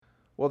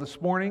Well,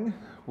 this morning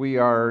we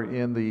are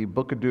in the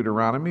book of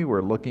Deuteronomy.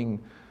 We're looking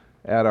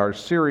at our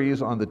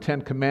series on the Ten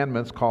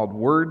Commandments called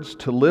Words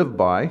to Live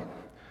By.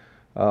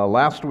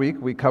 Last week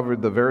we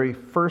covered the very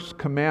first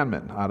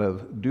commandment out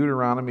of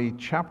Deuteronomy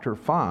chapter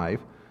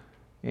 5.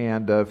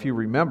 And if you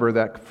remember,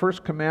 that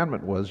first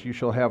commandment was, "You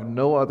shall have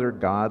no other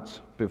gods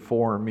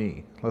before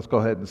me." Let's go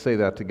ahead and say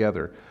that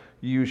together.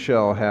 "You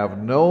shall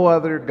have no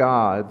other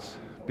gods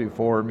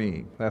before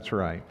me." That's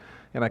right.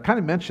 And I kind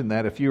of mentioned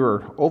that if you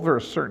were over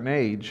a certain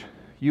age,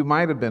 you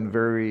might have been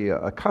very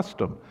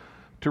accustomed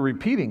to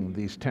repeating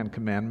these Ten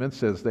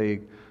Commandments as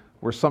they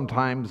were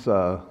sometimes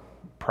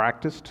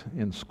practiced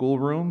in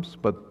schoolrooms,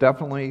 but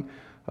definitely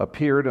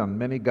appeared on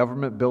many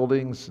government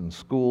buildings and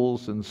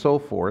schools and so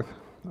forth.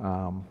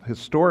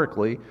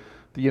 Historically,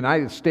 the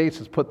United States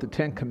has put the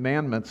Ten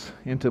Commandments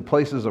into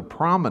places of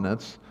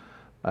prominence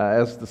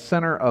as the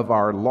center of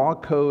our law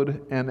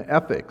code and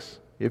ethics.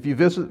 If you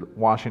visit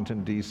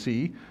Washington,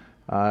 D.C.,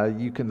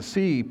 you can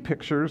see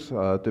pictures,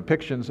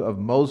 depictions of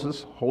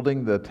Moses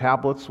holding the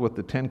tablets with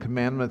the Ten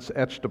Commandments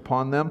etched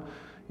upon them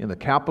in the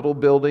Capitol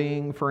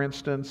building, for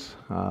instance,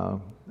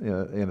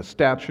 in a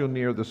statue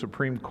near the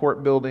Supreme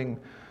Court building,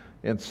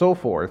 and so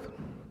forth.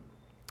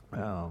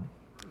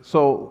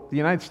 So the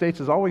United States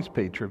has always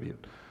paid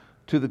tribute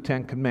to the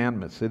Ten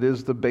Commandments. It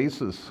is the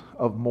basis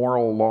of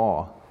moral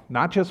law,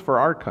 not just for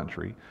our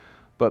country,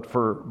 but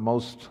for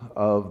most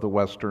of the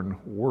Western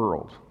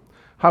world.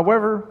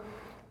 However,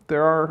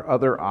 there are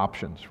other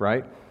options,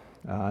 right?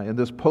 In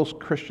this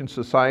post-Christian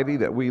society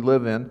that we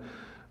live in,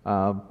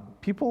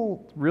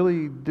 people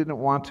really didn't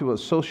want to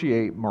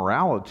associate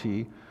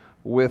morality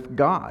with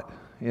God.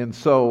 And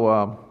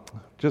so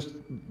just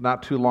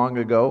not too long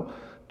ago,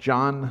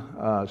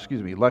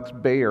 Lex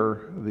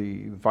Bayer,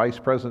 the vice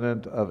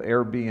president of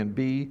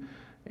Airbnb,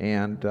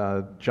 and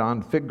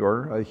John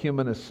Figor, a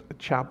humanist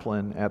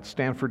chaplain at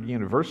Stanford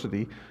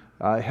University,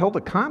 held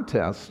a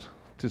contest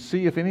to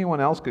see if anyone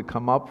else could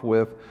come up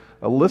with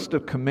a list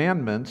of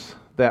commandments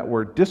that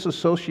were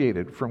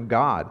disassociated from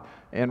God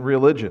and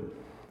religion.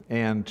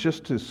 And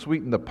just to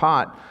sweeten the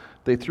pot,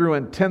 they threw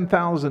in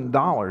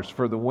 $10,000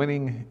 for the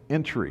winning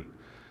entry.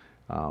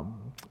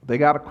 They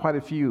got quite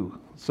a few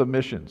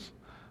submissions.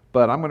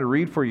 But I'm going to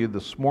read for you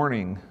this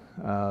morning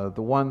the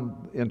one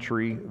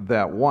entry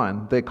that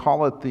won. They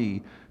call it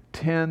the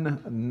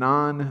 10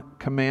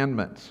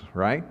 non-commandments,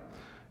 right?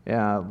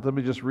 Let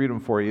me just read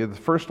them for you. The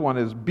first one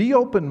is, "Be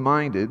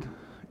open-minded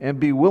and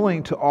be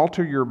willing to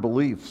alter your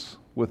beliefs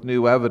with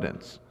new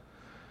evidence."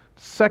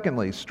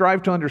 Secondly,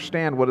 "Strive to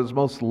understand what is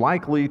most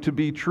likely to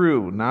be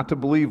true, not to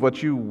believe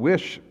what you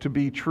wish to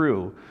be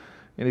true."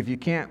 And if you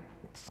can't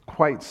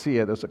quite see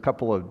it, there's a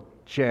couple of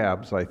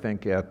jabs, I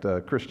think, at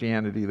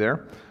Christianity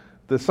there.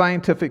 The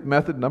scientific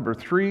method, number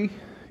 3,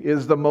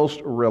 is the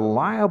most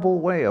reliable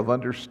way of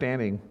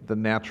understanding the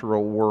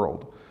natural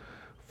world.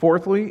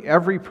 Fourthly,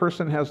 every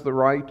person has the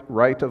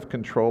right of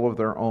control of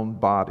their own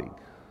body.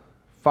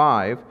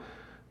 5,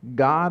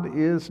 God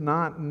is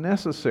not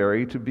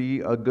necessary to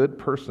be a good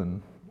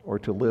person or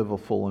to live a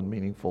full and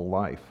meaningful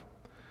life.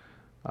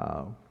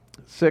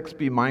 6,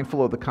 be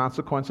mindful of the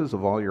consequences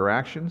of all your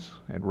actions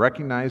and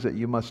recognize that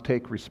you must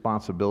take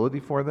responsibility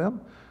for them.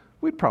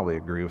 We'd probably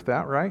agree with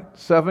that, right?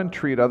 7,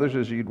 treat others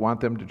as you'd want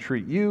them to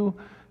treat you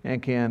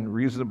and can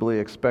reasonably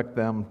expect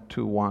them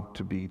to want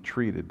to be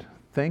treated.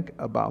 Think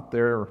about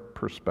their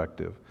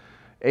perspective.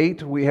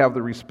 8, we have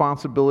the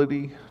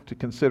responsibility to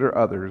consider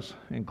others,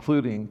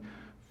 including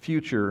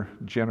future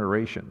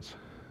generations.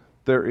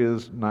 There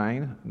is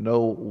 9,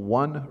 know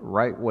one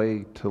right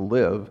way to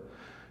live.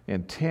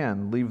 And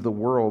 10, leave the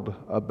world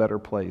a better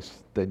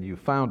place than you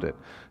found it.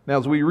 Now,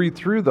 as we read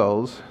through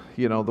those,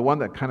 the one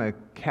that kind of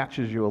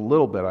catches you a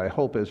little bit, I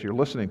hope, as you're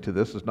listening to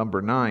this, is number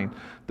 9.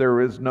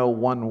 There is no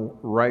one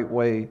right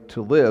way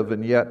to live,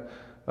 and yet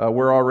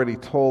we're already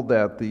told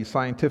that the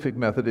scientific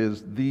method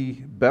is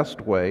the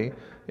best way,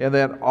 and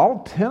that all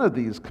 10 of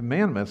these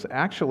commandments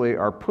actually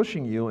are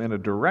pushing you in a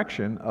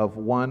direction of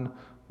one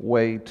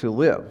way to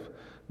live.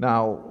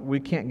 Now, we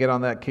can't get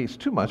on that case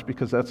too much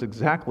because that's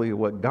exactly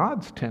what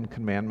God's 10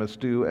 commandments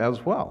do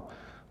as well.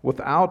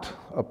 Without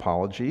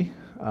apology,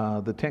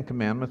 the 10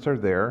 commandments are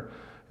there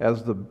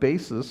as the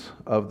basis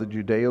of the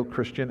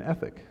Judeo-Christian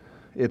ethic.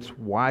 It's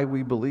why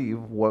we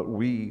believe what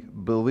we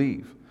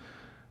believe.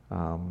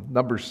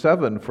 Number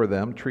 7 for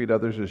them, treat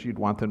others as you'd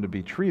want them to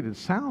be treated,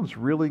 sounds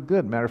really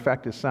good. Matter of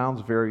fact, it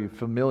sounds very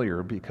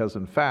familiar because,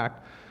 in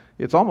fact,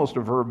 it's almost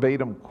a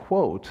verbatim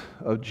quote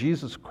of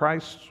Jesus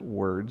Christ's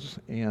words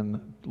in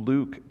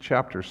Luke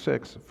chapter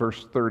 6,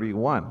 verse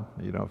 31,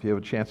 if you have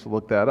a chance to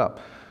look that up.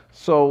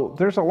 So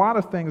there's a lot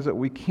of things that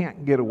we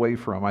can't get away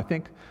from. I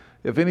think,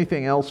 if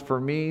anything else,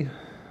 for me,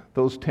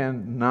 those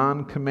 10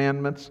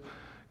 non-commandments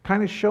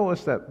kind of show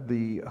us that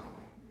the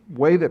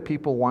way that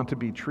people want to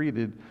be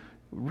treated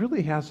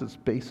really has its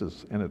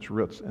basis and its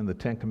roots in the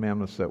 10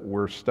 commandments that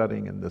we're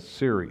studying in this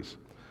series.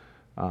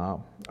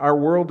 Our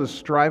world is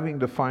striving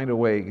to find a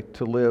way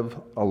to live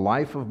a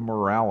life of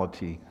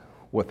morality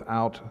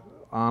without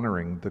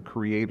honoring the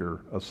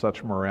creator of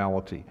such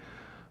morality.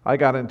 I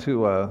got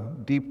into a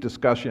deep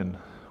discussion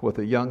with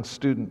a young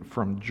student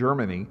from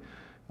Germany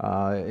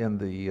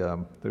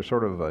in there's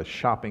sort of a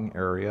shopping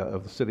area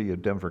of the city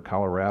of Denver,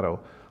 Colorado.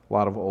 A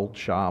lot of old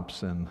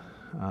shops and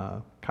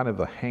kind of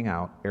a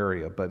hangout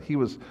area. But he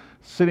was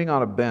sitting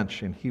on a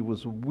bench and he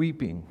was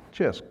weeping,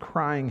 just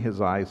crying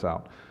his eyes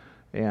out.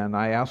 And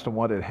I asked him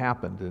what had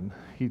happened, and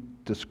he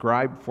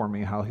described for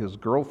me how his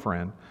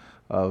girlfriend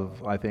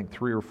of, I think,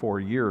 3 or 4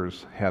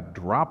 years had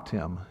dropped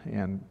him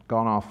and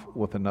gone off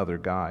with another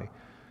guy.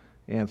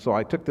 And so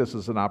I took this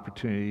as an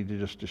opportunity to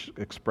just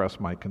express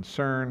my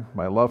concern,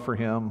 my love for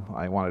him.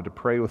 I wanted to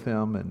pray with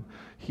him, and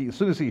as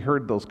soon as he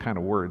heard those kind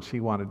of words, he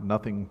wanted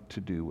nothing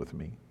to do with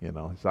me. He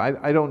said,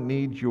 I don't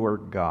need your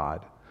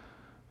God.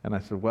 And I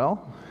said,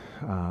 well,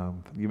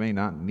 you may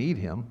not need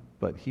him,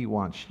 but he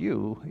wants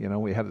you.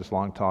 We had this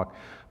long talk,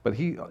 but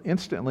he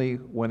instantly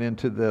went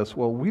into this,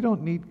 well, we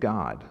don't need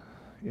God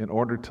in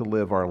order to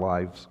live our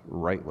lives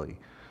rightly.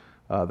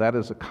 That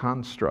is a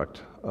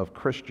construct of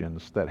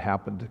Christians that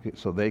happened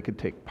so they could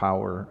take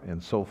power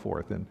and so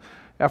forth. And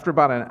after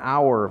about an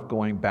hour of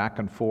going back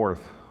and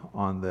forth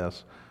on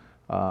this,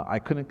 I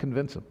couldn't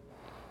convince him.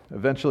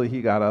 Eventually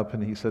he got up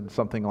and he said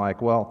something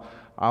like, well,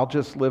 I'll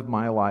just live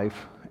my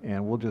life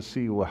and we'll just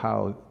see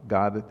how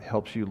God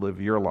helps you live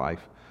your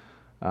life.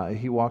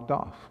 He walked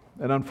off.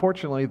 And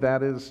unfortunately,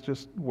 that is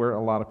just where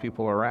a lot of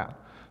people are at.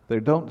 They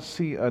don't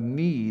see a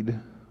need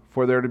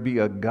for there to be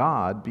a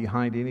God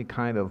behind any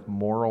kind of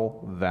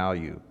moral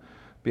value,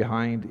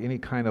 behind any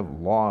kind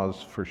of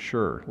laws for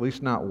sure, at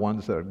least not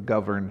ones that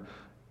govern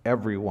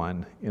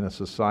everyone in a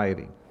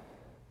society.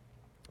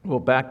 Well,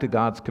 back to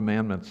God's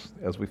commandments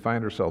as we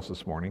find ourselves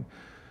this morning.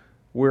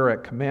 We're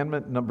at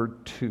commandment number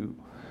 2,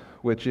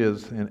 which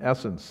is in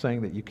essence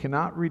saying that you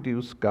cannot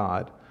reduce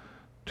God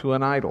to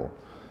an idol.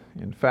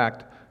 In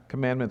fact,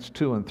 commandments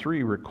 2 and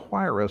 3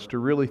 require us to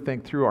really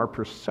think through our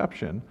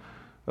perception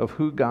of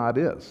who God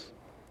is.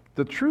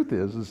 The truth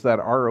is that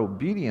our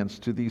obedience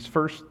to these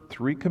first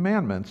 3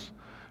 commandments,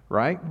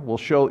 right, will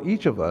show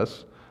each of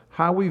us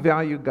how we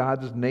value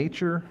God's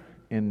nature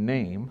and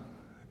name,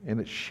 and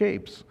it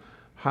shapes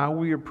how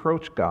we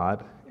approach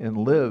God and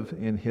live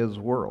in His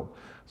world.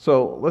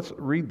 So let's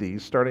read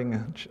these, starting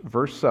in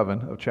verse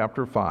 7 of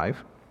chapter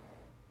 5.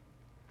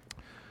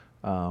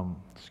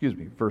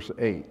 Verse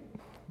 8.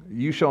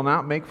 You shall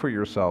not make for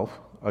yourself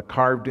a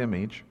carved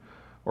image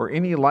or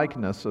any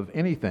likeness of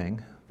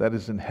anything that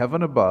is in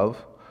heaven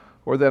above,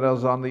 or that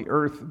is on the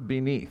earth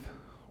beneath,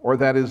 or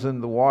that is in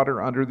the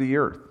water under the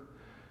earth.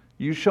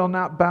 You shall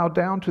not bow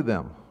down to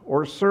them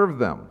or serve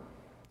them.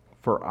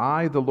 For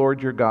I, the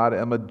Lord your God,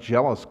 am a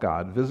jealous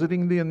God,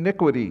 visiting the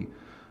iniquity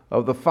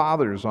of the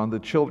fathers on the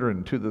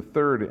children to the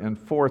 3rd and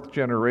 4th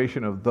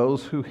generation of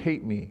those who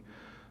hate me,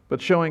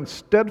 but showing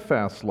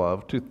steadfast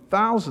love to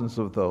thousands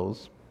of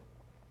those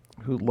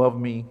who love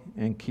me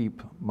and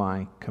keep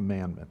my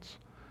commandments.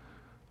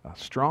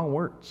 Strong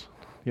words.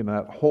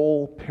 That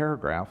whole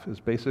paragraph is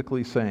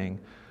basically saying,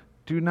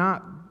 do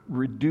not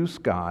reduce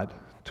God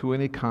to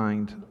any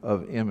kind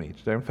of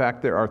image. In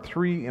fact, there are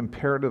 3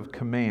 imperative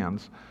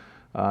commands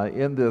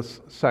in this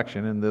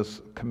section, in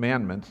this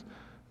commandments,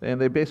 and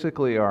they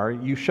basically are,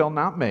 you shall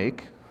not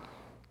make,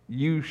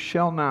 you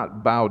shall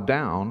not bow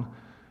down,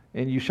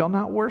 and you shall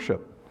not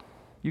worship.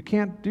 You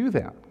can't do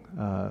that.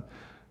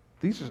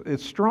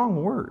 It's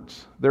strong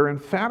words. They're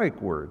emphatic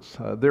words.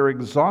 They're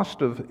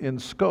exhaustive in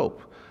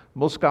scope.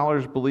 Most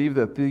scholars believe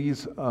that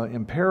these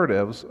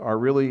imperatives are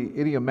really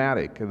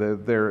idiomatic.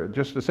 They're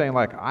just saying,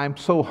 like, I'm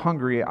so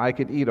hungry I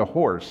could eat a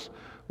horse.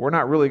 We're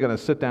not really going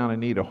to sit down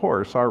and eat a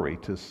horse, are we,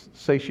 to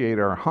satiate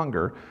our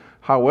hunger?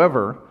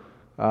 However,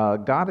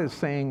 God is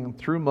saying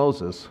through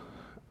Moses,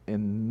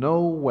 in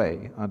no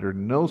way, under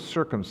no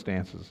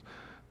circumstances,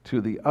 to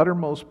the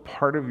uttermost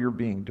part of your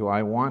being do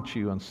I want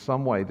you in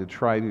some way to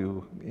try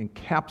to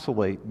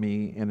encapsulate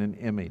me in an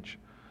image,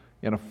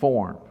 in a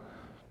form,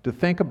 to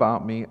think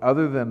about me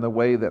other than the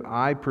way that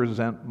I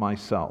present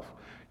myself.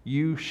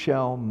 You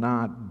shall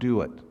not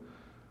do it.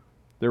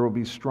 There will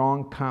be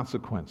strong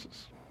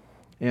consequences.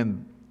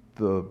 And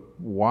the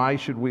why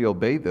should we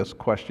obey this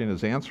question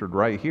is answered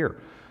right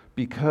here.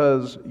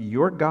 Because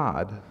your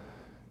God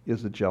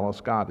is a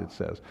jealous God, it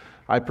says.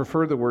 I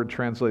prefer the word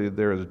translated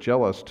there as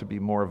jealous to be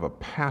more of a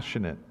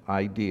passionate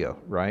idea,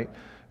 right?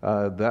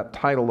 That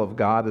title of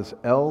God is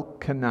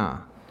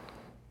Elkanah.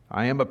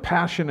 I am a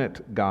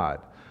passionate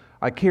God.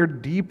 I care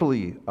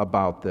deeply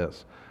about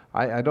this.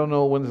 I don't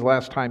know when's the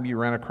last time you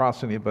ran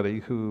across anybody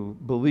who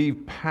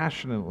believed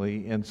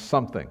passionately in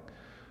something,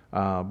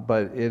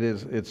 but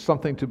it's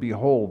something to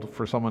behold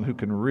for someone who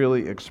can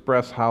really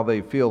express how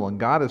they feel. And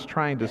God is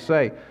trying to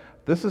say,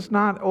 this is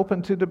not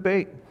open to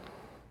debate.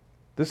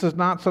 This is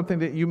not something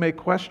that you may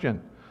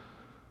question.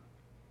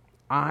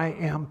 I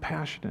am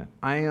passionate.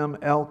 I am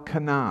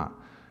Elkanah.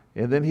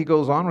 And then he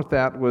goes on with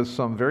that with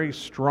some very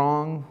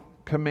strong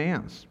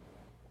commands,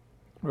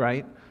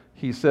 right?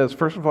 He says,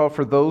 first of all,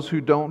 for those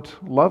who don't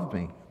love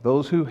me,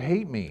 those who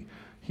hate me,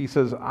 he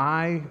says,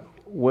 I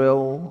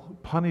will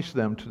punish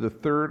them to the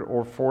 3rd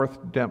or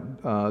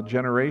 4th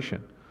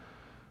generation.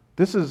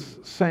 This is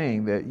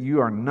saying that you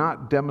are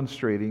not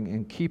demonstrating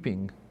and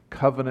keeping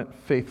covenant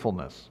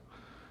faithfulness.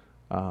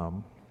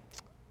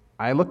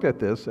 I looked at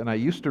this, and I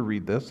used to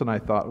read this, and I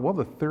thought, well,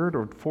 the third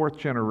or fourth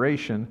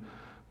generation,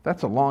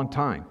 that's a long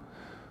time.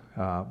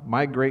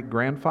 My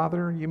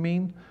great-grandfather, you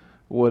mean,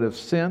 would have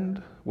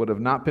sinned, would have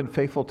not been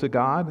faithful to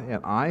God,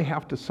 and I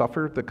have to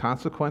suffer the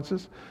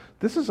consequences?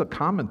 This is a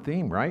common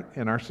theme, right,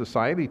 in our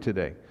society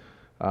today.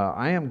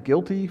 I am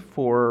guilty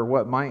for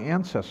what my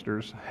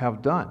ancestors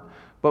have done.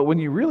 But when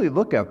you really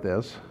look at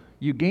this,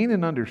 you gain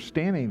an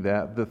understanding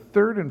that the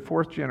third and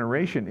fourth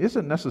generation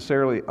isn't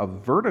necessarily a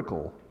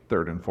vertical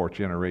third and fourth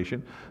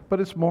generation, but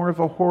it's more of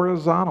a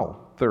horizontal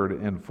third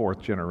and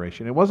fourth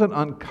generation. It wasn't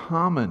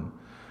uncommon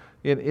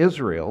in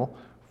Israel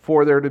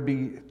for there to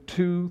be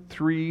 2,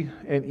 3,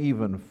 and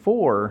even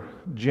 4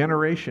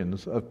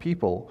 generations of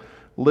people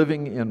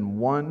living in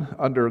one,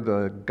 under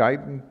the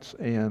guidance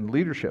and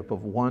leadership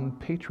of one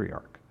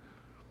patriarch.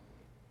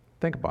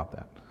 Think about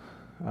that.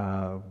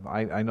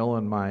 I know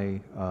in my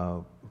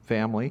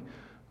family,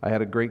 I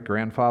had a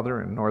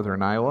great-grandfather in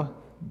northern Iowa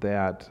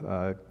that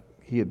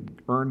he had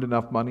earned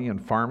enough money in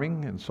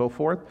farming and so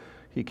forth.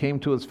 He came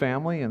to his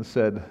family and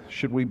said,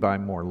 should we buy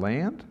more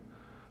land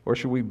or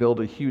should we build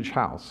a huge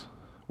house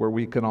where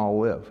we can all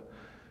live?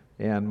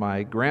 And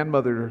my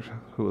grandmother,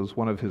 who was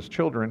one of his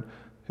children,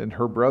 and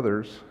her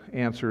brothers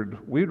answered,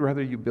 we'd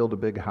rather you build a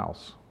big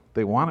house.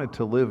 They wanted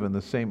to live in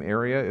the same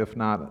area, if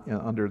not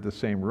under the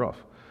same roof.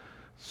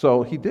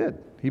 So he did.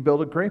 He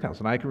built a great house.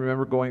 And I can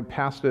remember going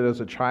past it as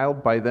a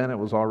child. By then it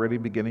was already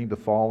beginning to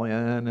fall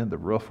in and the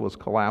roof was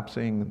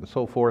collapsing and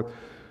so forth.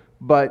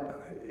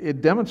 But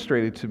it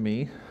demonstrated to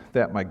me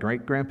that my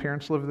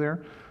great-grandparents lived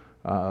there,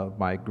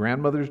 my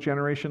grandmother's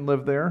generation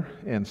lived there,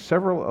 and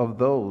several of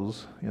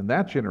those in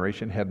that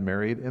generation had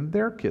married and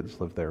their kids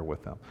lived there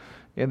with them.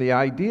 And the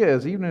idea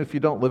is, even if you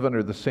don't live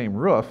under the same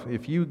roof,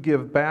 if you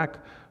give back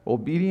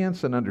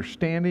obedience and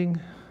understanding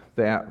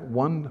that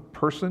one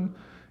person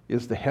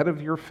is the head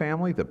of your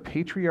family, the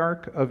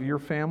patriarch of your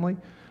family,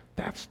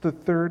 that's the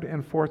third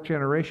and fourth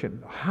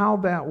generation. How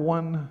that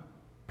one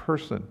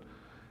person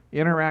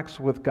interacts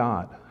with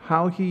God,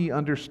 how he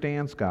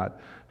understands God,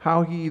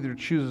 how he either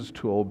chooses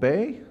to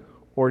obey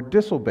or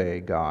disobey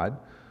God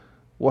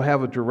will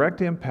have a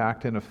direct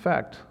impact and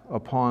effect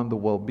upon the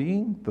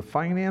well-being, the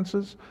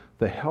finances,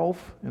 the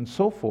health, and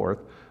so forth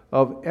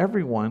of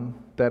everyone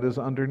that is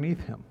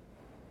underneath him.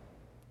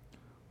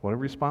 What a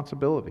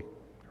responsibility,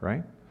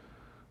 right?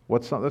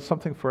 That's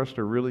something for us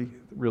to really,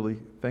 really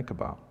think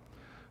about.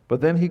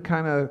 But then he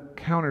kind of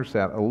counters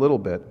that a little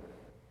bit,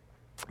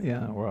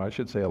 or I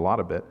should say a lot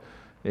of it,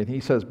 and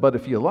he says, but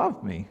if you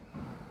love me,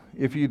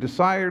 if you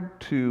desire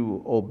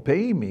to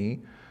obey me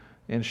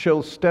and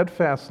show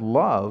steadfast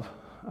love,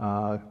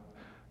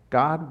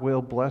 God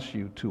will bless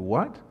you to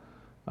what?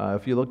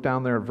 If you look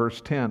down there at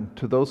verse 10,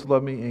 to those who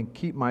love me and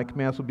keep my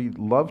commands will be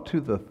loved to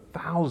the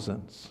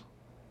thousands.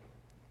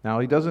 Now,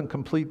 he doesn't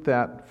complete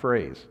that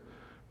phrase,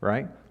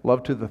 right?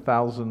 Love to the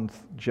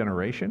thousandth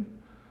generation.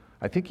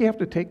 I think you have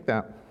to take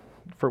that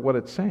for what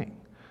it's saying.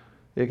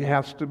 It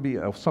has to be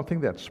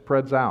something that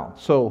spreads out.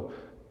 So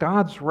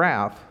God's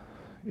wrath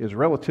is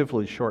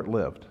relatively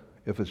short-lived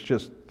if it's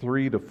just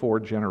 3 to 4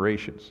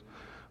 generations.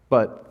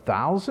 But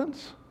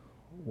thousands?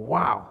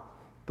 Wow.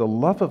 The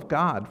love of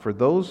God for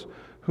those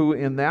who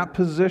in that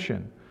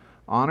position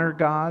honor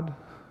God,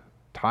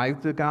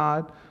 tithe to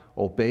God,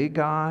 obey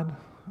God,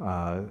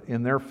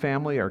 in their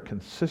family are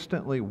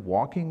consistently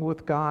walking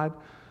with God,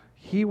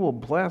 he will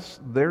bless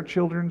their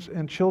children's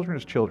and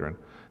children's children.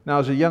 Now,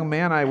 as a young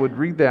man, I would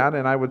read that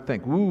and I would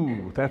think,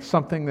 ooh, that's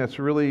something that's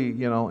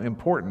really,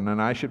 important,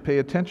 and I should pay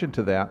attention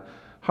to that.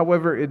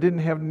 However, it didn't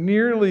have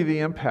nearly the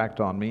impact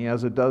on me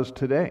as it does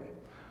today.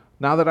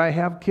 Now that I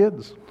have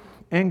kids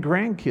and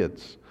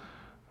grandkids,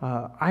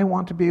 I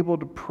want to be able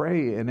to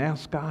pray and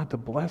ask God to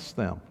bless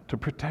them, to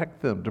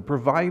protect them, to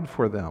provide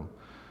for them,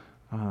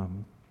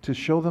 to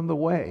show them the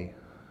way.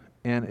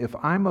 And if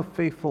I'm a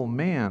faithful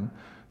man,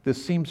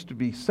 this seems to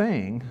be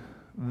saying,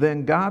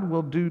 then God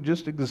will do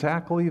just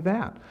exactly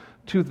that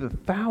to the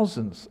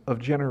thousands of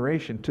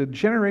generations, to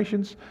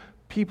generations,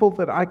 people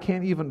that I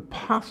can't even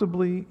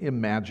possibly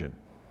imagine.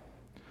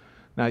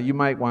 Now, you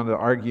might want to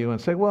argue and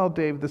say, well,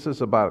 Dave, this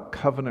is about a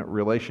covenant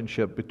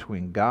relationship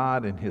between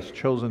God and his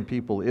chosen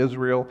people,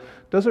 Israel.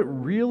 Does it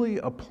really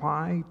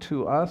apply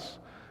to us?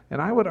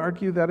 And I would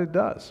argue that it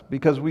does,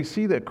 because we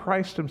see that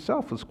Christ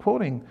himself is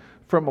quoting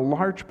from a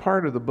large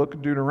part of the book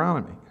of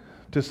Deuteronomy.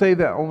 To say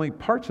that only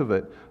parts of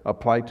it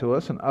apply to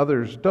us and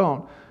others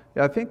don't,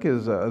 I think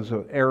is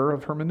an error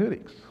of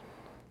hermeneutics.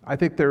 I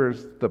think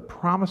there's the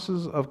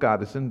promises of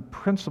God. It's in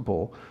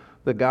principle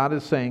that God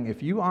is saying,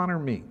 if you honor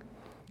me,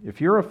 if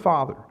you're a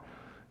father,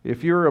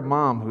 if you're a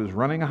mom who's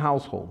running a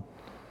household,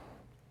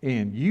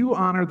 and you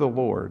honor the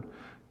Lord,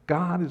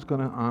 God is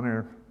going to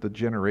honor the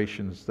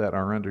generations that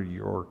are under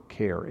your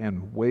care,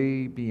 and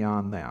way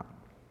beyond that.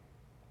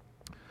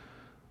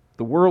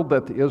 The world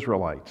that the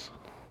Israelites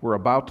were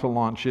about to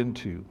launch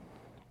into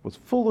was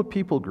full of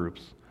people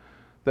groups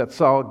that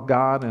saw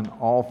God in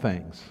all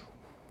things.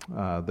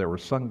 There were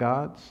sun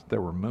gods,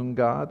 there were moon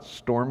gods,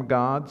 storm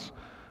gods,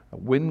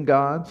 wind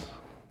gods,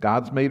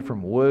 Gods made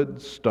from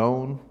wood,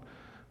 stone,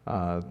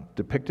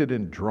 depicted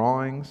in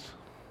drawings.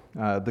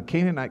 The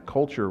Canaanite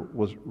culture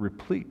was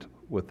replete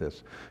with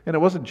this. And it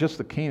wasn't just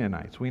the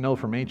Canaanites. We know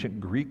from ancient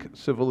Greek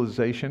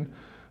civilization,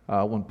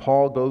 when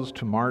Paul goes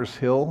to Mars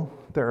Hill,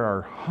 there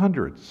are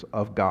hundreds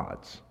of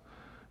gods.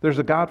 There's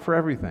a god for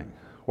everything.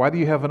 Why do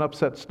you have an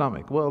upset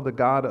stomach? Well, the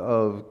god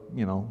of,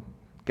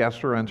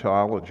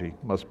 gastroenterology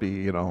must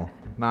be,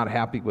 not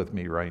happy with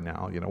me right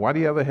now. Why do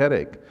you have a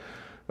headache?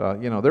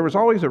 There was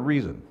always a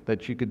reason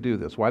that you could do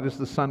this. Why does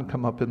the sun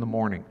come up in the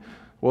morning?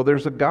 Well,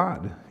 there's a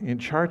God in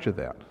charge of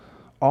that.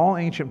 All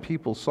ancient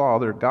people saw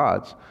their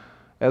gods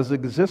as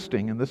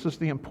existing, and this is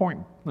the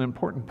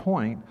important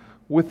point,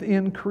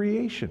 within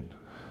creation.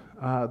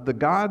 The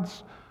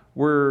gods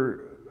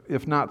were,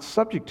 if not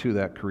subject to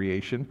that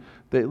creation,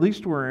 they at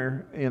least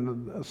were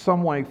in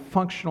some way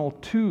functional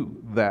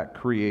to that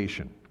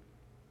creation.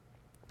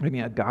 And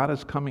yet God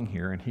is coming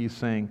here and he's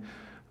saying,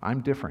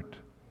 I'm different.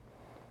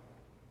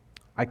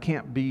 I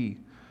can't be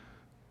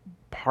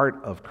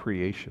part of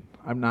creation.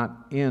 I'm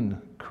not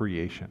in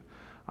creation.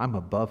 I'm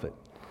above it.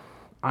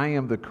 I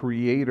am the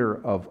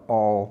creator of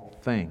all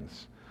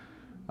things.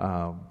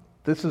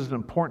 This is an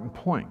important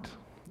point.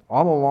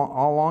 All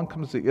along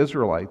comes the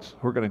Israelites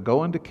who are going to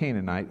go into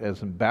Canaanite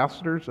as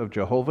ambassadors of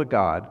Jehovah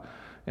God,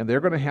 and they're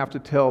going to have to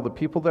tell the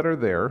people that are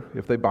there,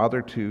 if they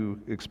bother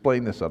to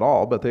explain this at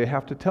all, but they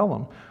have to tell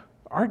them,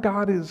 our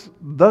God is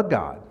the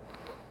God.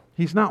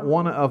 He's not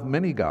one of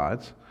many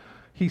gods.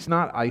 He's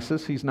not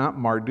Isis. He's not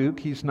Marduk.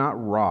 He's not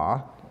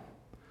Ra.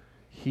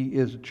 He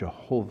is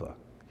Jehovah.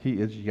 He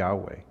is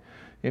Yahweh.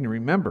 And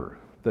remember,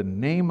 the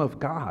name of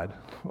God,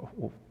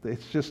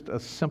 it's just a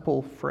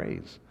simple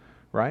phrase,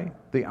 right?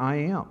 The I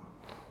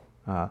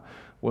am.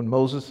 When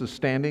Moses is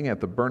standing at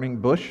the burning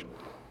bush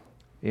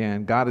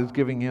and God is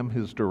giving him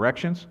his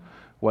directions,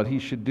 what he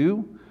should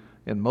do,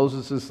 and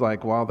Moses is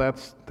like, well,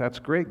 that's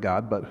great,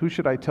 God, but who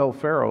should I tell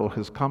Pharaoh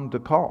has come to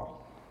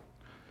call?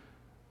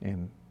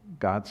 And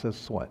God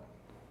says what?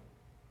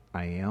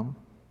 I am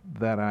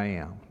that I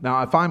am.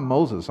 Now, if I'm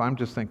Moses, I'm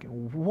just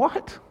thinking,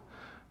 what?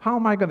 How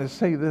am I going to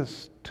say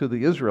this to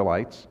the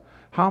Israelites?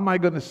 How am I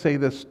going to say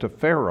this to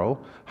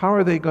Pharaoh? How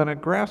are they going to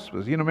grasp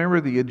this?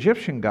 Remember the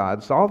Egyptian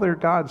gods, all their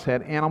gods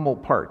had animal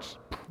parts,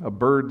 a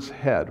bird's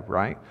head,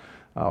 right?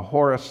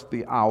 Horus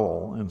the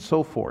owl, and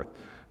so forth.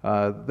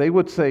 They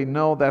would say,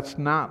 no, that's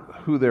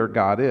not who their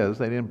God is.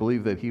 They didn't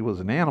believe that he was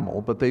an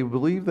animal, but they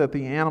believed that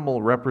the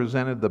animal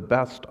represented the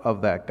best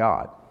of that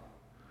God.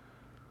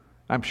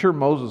 I'm sure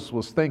Moses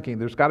was thinking,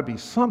 there's got to be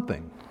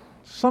something,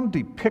 some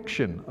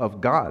depiction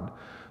of God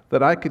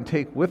that I can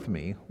take with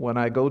me when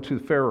I go to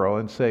Pharaoh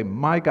and say,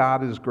 my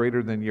God is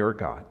greater than your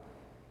God.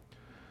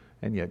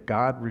 And yet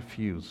God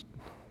refused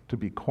to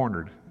be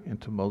cornered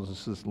into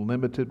Moses'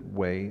 limited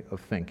way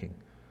of thinking.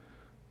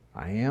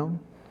 I am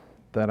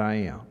that I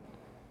am.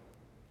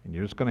 And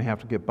you're just going to have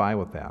to get by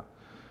with that.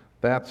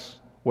 That's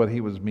what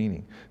he was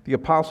meaning. The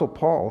Apostle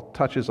Paul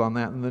touches on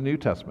that in the New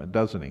Testament,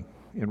 doesn't he?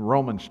 In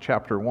Romans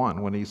chapter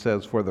 1, when he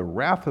says, for the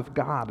wrath of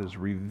God is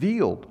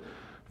revealed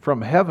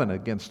from heaven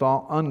against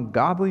all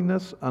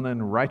ungodliness and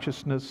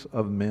unrighteousness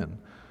of men,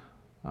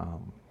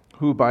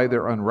 who by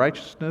their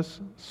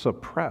unrighteousness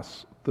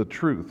suppress the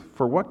truth.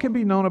 For what can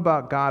be known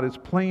about God is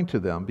plain to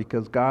them,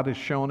 because God has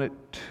shown it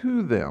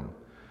to them.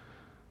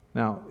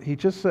 Now, he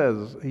just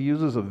says, he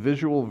uses a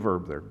visual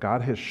verb there.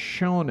 God has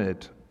shown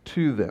it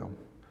to them.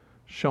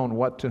 Shown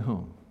what to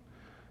whom?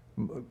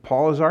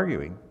 Paul is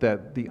arguing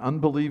that the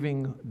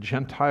unbelieving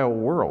Gentile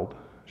world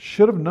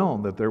should have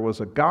known that there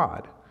was a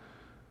God,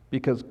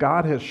 because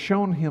God has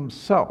shown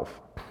himself.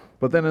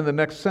 But then in the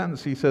next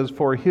sentence he says,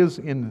 for his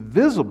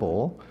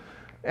invisible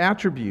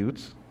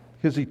attributes,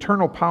 his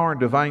eternal power and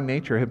divine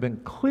nature have been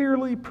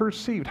clearly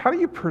perceived. How do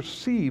you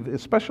perceive,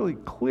 especially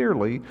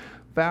clearly,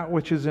 that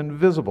which is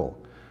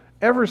invisible?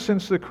 Ever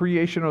since the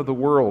creation of the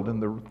world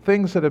and the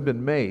things that have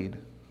been made,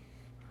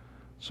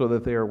 so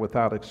that they are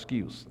without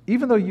excuse.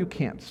 Even though you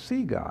can't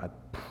see God,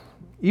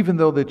 even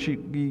though that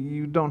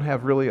you don't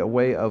have really a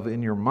way of,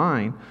 in your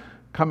mind,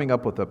 coming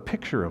up with a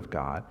picture of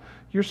God,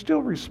 you're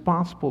still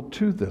responsible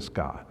to this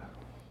God.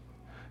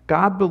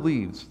 God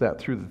believes that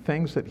through the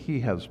things that he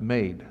has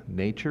made,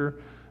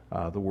 nature,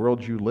 the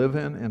world you live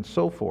in, and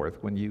so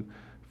forth, when you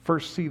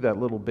first see that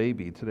little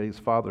baby, today's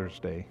Father's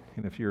Day,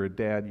 and if you're a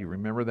dad, you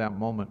remember that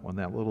moment when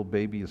that little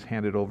baby is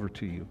handed over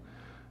to you.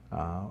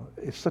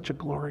 It's such a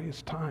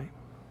glorious time.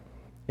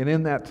 And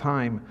in that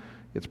time,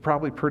 it's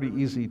probably pretty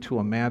easy to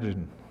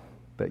imagine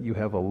that you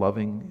have a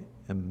loving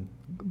and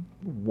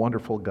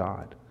wonderful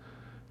God.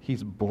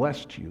 He's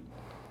blessed you.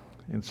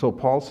 And so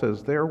Paul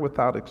says, they're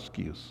without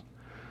excuse.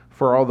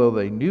 For although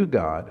they knew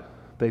God,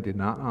 they did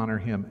not honor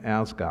him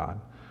as God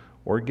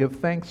or give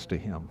thanks to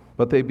him.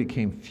 But they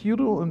became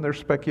futile in their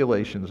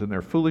speculations, and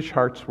their foolish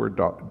hearts were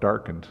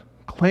darkened.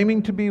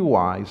 Claiming to be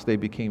wise, they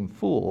became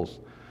fools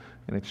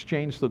and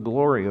exchanged the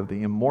glory of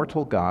the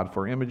immortal God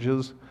for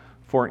images.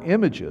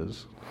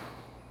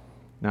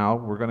 Now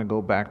we're going to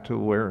go back to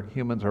where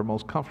humans are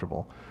most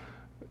comfortable.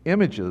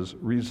 Images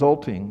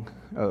resembling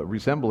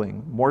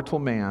mortal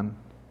man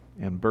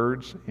and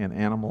birds and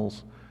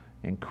animals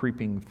and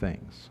creeping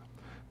things.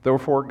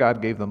 Therefore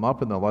God gave them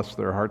up in the lust of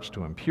their hearts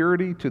to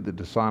impurity, to the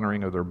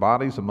dishonoring of their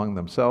bodies among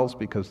themselves,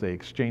 because they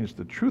exchanged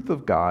the truth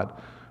of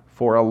God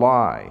for a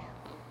lie.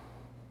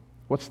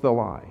 What's the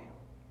lie?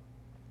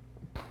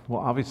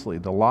 Well, obviously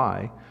the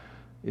lie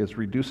is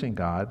reducing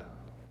God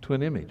to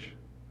an image.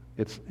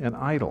 It's an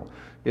idol.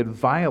 It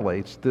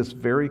violates this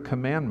very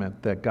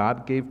commandment that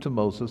God gave to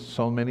Moses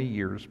so many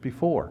years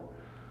before.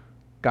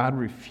 God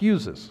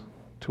refuses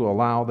to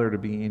allow there to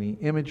be any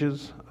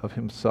images of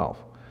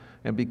himself.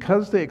 And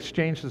because they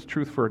exchanged his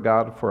truth for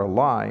God for a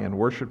lie and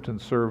worshiped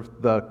and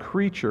served the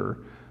creature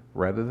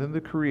rather than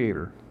the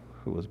Creator,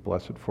 who is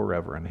blessed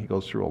forever. And he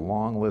goes through a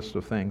long list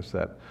of things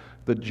that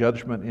the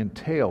judgment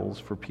entails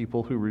for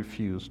people who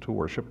refuse to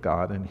worship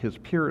God in his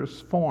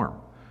purest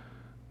form,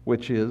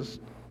 which is,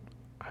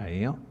 I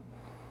am.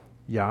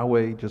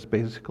 Yahweh just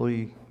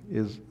basically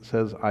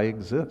says, I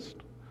exist.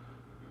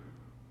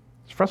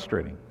 It's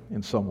frustrating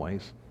in some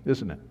ways,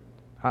 isn't it?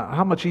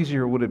 How much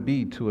easier would it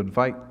be to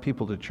invite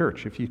people to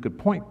church if you could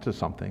point to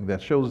something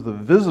that shows the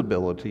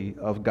visibility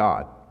of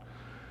God,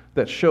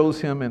 that shows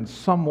him in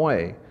some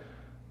way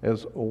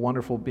as a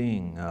wonderful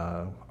being,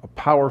 a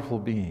powerful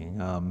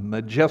being, a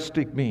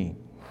majestic being.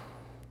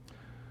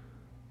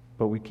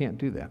 But we can't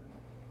do that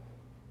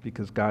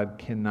because God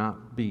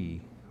cannot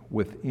be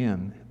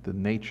within the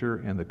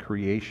nature and the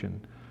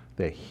creation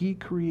that he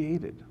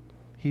created.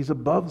 He's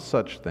above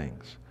such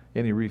things,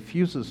 and he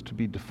refuses to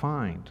be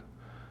defined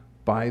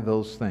by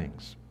those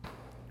things,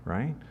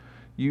 right?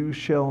 You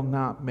shall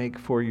not make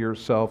for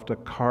yourself a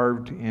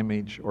carved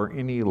image or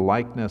any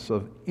likeness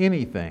of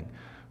anything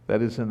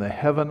that is in the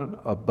heaven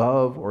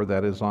above, or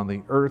that is on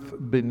the earth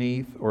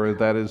beneath, or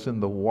that is in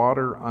the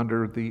water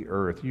under the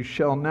earth. You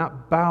shall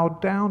not bow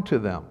down to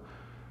them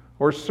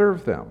or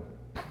serve them.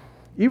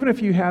 Even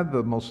if you had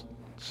the most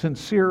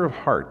sincere of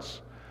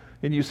hearts,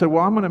 and you said,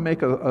 well, I'm going to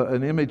make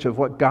an image of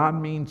what God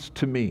means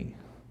to me,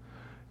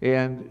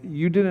 and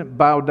you didn't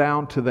bow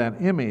down to that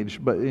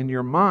image, but in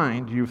your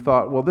mind you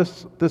thought, well,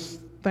 this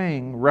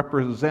thing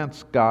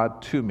represents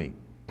God to me,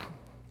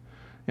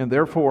 and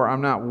therefore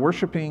I'm not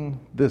worshiping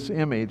this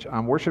image,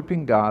 I'm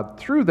worshiping God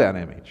through that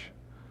image.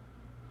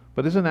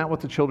 But isn't that what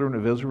the children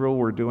of Israel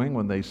were doing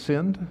when they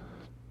sinned?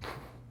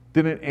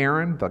 Didn't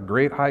Aaron, the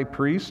great high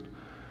priest,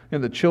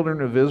 and the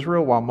children of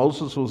Israel, while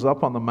Moses was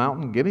up on the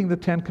mountain getting the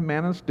Ten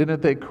Commandments,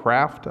 didn't they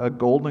craft a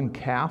golden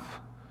calf?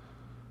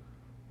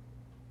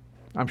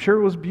 I'm sure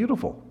it was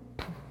beautiful.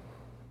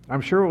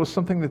 I'm sure it was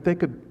something that they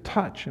could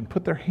touch and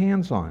put their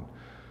hands on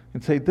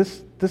and say,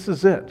 this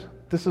is it.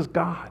 This is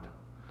God.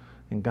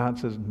 And God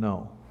says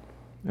no.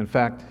 In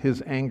fact,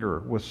 his anger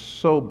was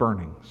so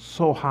burning,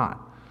 so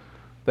hot,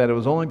 that it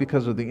was only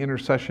because of the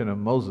intercession of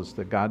Moses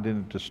that God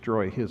didn't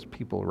destroy his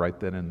people right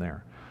then and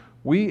there.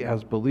 We,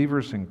 as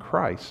believers in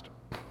Christ,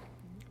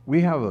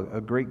 we have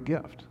a great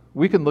gift.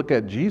 We can look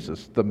at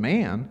Jesus, the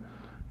man,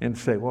 and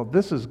say, well,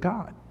 this is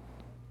God.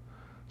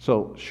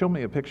 So show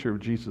me a picture of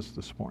Jesus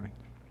this morning.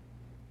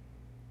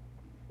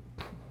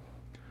 Do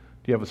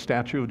you have a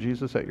statue of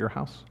Jesus at your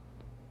house?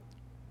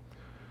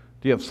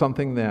 Do you have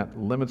something that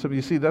limits him?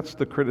 You see, that's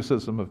the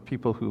criticism of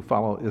people who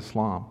follow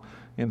Islam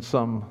and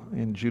some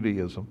in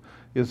Judaism,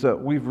 is that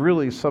we've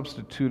really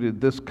substituted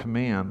this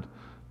command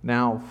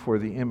now for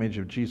the image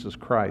of Jesus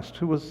Christ,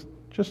 who was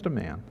just a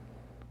man.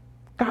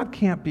 God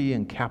can't be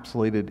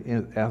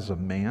encapsulated as a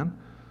man,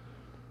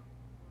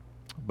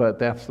 but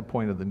that's the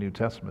point of the New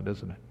Testament,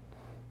 isn't it?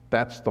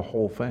 That's the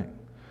whole thing.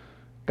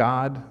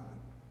 God,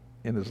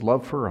 in his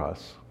love for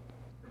us,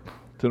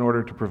 in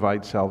order to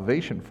provide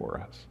salvation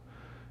for us,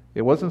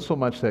 it wasn't so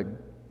much that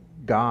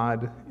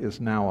God is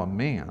now a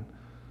man,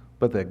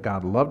 but that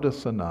God loved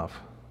us enough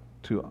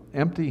to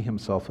empty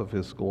himself of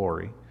his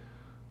glory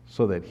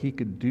so that he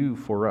could do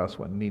for us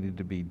what needed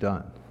to be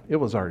done. It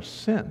was our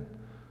sin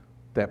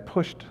that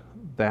pushed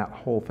that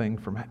whole thing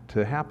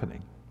to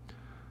happening.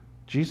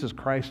 Jesus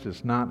Christ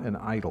is not an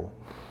idol.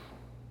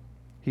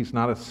 He's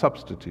not a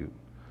substitute.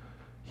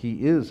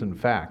 He is, in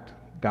fact,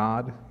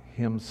 God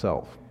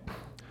himself.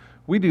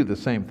 We do the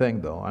same thing,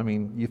 though. I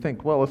mean, you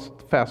think, well, let's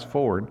fast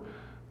forward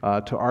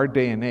to our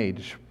day and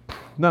age.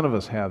 None of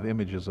us have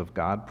images of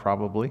God,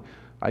 probably.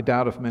 I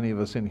doubt if many of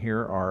us in here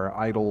are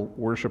idol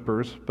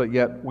worshipers, but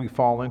yet we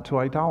fall into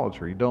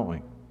idolatry, don't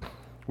we?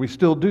 We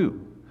still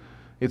do.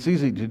 It's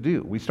easy to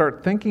do. We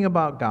start thinking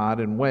about God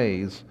in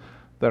ways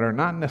that are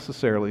not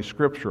necessarily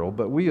scriptural,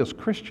 but we as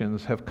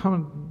Christians have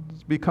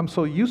become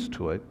so used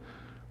to it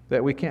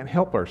that we can't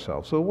help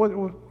ourselves.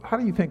 So how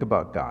do you think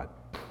about God?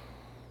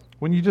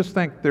 When you just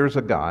think there's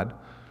a God,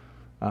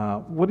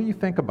 what do you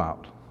think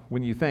about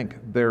when you think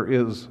there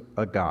is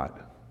a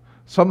God?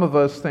 Some of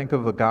us think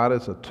of a God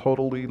as a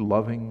totally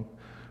loving,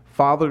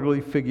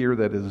 fatherly figure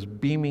that is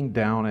beaming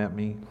down at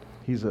me.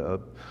 He's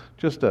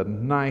just a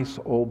nice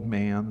old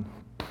man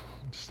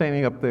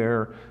standing up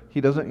there. He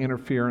doesn't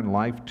interfere in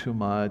life too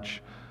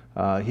much.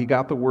 He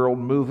got the world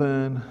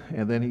moving,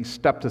 and then he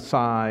stepped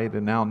aside,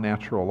 and now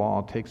natural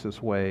law takes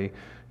its way.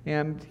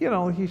 And,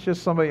 he's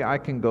just somebody I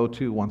can go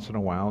to once in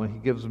a while, and he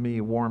gives me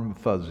warm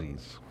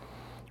fuzzies.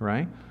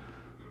 right?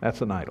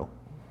 That's an idol.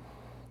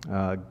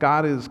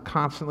 God is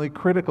constantly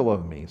critical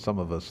of me, some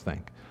of us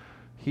think.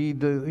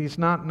 He's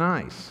not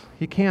nice.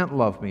 He can't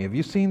love me. Have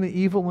you seen the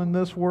evil in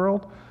this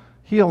world?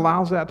 He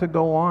allows that to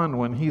go on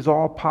when he's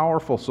all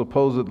powerful,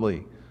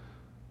 supposedly.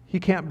 He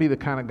can't be the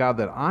kind of God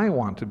that I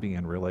want to be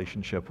in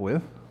relationship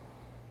with.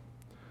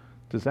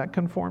 Does that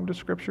conform to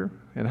Scripture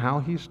and how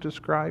he's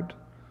described?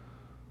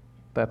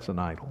 That's an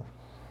idol.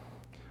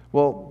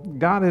 Well,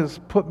 God has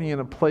put me in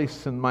a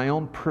place in my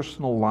own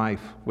personal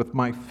life, with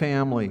my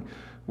family,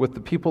 with the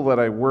people that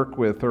I work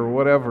with or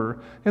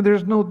whatever, and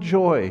there's no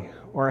joy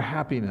or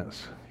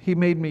happiness. He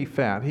made me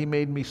fat. He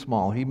made me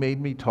small. He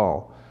made me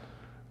tall.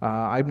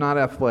 I'm not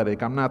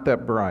athletic. I'm not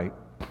that bright.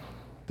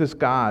 This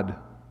God,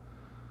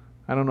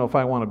 I don't know if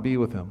I want to be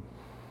with him.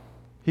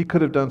 He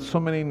could have done so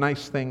many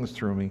nice things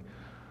through me.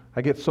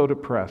 I get so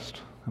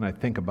depressed and I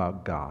think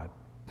about God.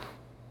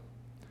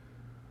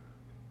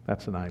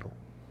 That's an idol.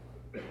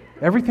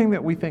 Everything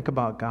that we think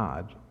about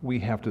God, we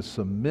have to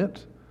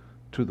submit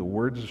to the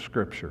words of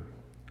Scripture,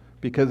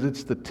 because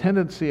it's the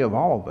tendency of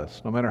all of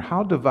us, no matter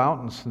how devout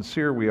and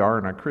sincere we are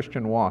in our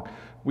Christian walk,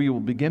 we will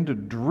begin to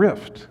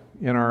drift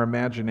in our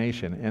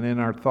imagination and in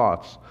our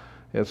thoughts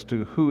as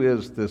to who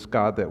is this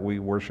God that we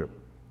worship.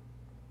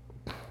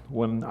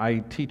 When I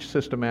teach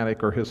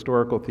systematic or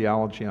historical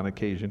theology on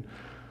occasion,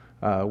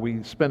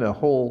 we spend a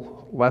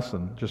whole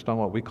lesson just on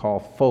what we call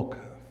folk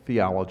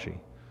theology.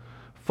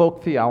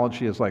 Folk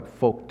theology is like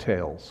folk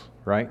tales,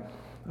 right?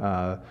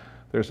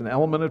 There's an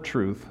element of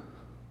truth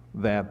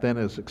that then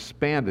is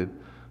expanded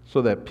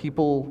so that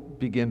people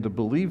begin to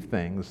believe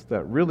things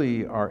that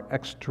really are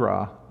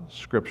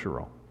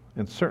extra-scriptural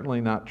and certainly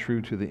not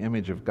true to the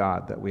image of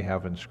God that we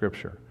have in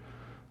Scripture.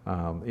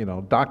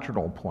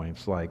 Doctrinal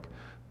points like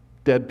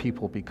dead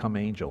people become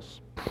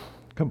angels,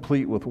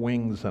 complete with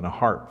wings and a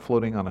heart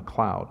floating on a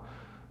cloud.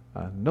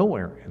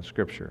 Nowhere in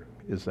Scripture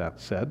is that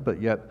said, but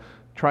yet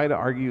try to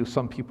argue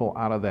some people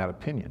out of that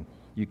opinion.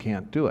 You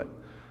can't do it.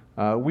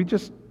 We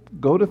just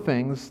go to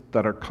things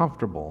that are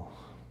comfortable,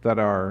 that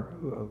are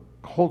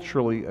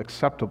culturally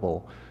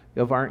acceptable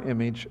of our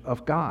image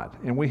of God.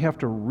 And we have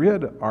to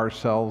rid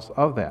ourselves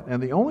of that.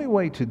 And the only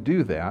way to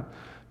do that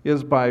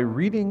is by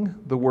reading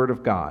the Word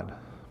of God,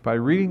 by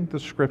reading the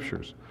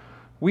Scriptures.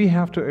 We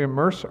have to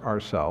immerse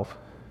ourselves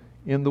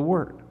in the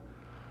Word.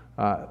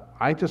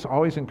 I just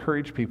always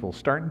encourage people,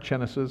 start in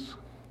Genesis,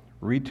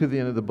 read to the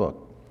end of the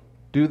book.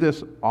 Do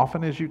this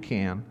often as you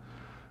can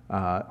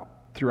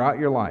throughout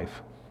your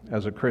life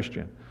as a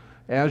Christian.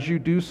 As you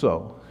do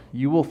so,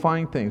 you will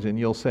find things and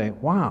you'll say,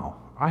 wow,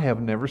 I have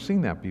never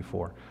seen that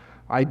before.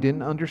 I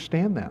didn't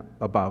understand that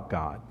about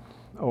God.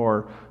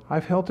 Or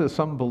I've held to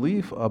some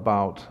belief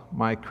about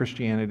my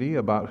Christianity,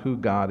 about who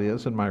God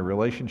is and my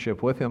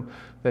relationship with him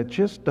that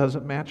just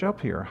doesn't match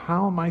up here.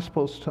 How am I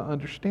supposed to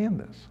understand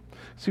this?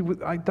 See,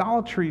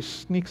 idolatry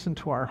sneaks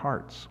into our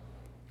hearts.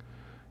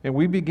 And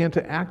we begin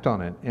to act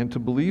on it and to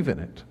believe in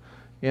it.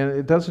 And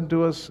it doesn't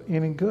do us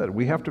any good.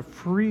 We have to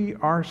free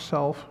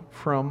ourselves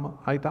from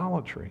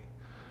idolatry.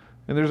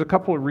 And there's a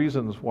couple of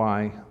reasons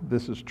why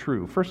this is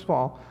true. First of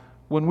all,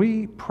 when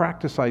we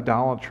practice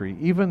idolatry,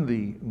 even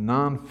the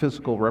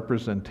non-physical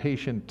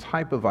representation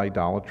type of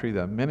idolatry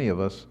that many of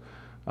us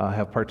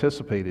have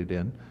participated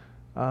in,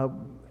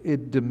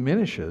 it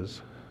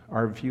diminishes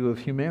our view of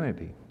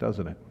humanity,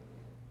 doesn't it?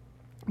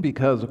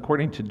 Because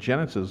according to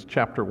Genesis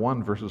chapter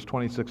 1, verses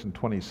 26 and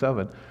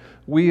 27,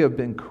 we have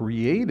been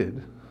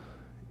created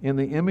in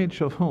the image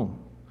of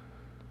whom?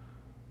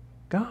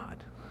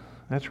 God.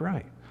 That's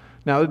right.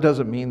 Now, it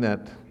doesn't mean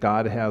that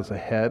God has a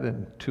head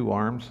and 2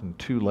 arms and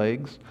 2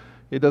 legs.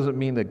 It doesn't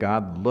mean that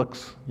God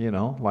looks,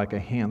 like a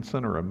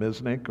Hansen or a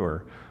Misnick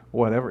or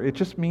whatever. It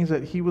just means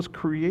that he was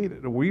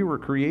created. We were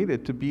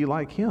created to be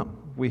like him.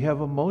 We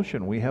have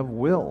emotion. We have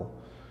will.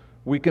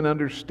 We can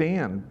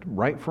understand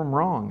right from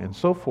wrong and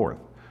so forth.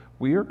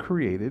 We are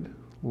created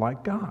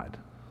like God.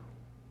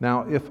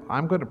 Now, if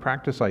I'm going to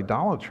practice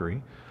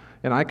idolatry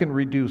and I can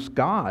reduce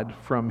God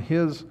from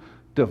his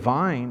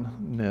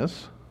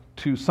divineness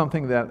to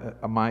something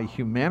that my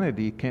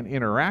humanity can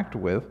interact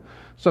with,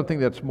 something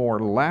that's more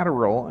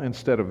lateral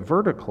instead of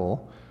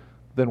vertical,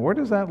 then where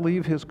does that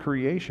leave his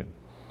creation?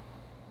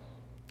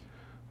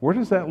 Where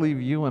does that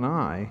leave you and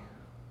I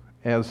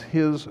as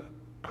his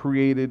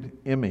created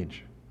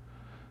image?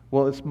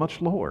 Well, it's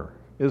much lower,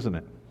 isn't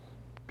it?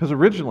 Because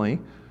originally,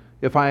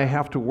 if I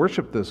have to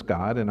worship this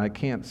God and I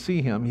can't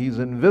see him, he's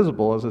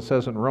invisible, as it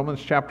says in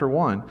Romans chapter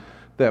 1,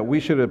 that we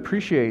should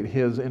appreciate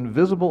his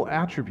invisible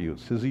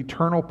attributes, his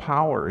eternal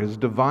power, his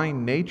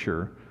divine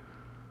nature,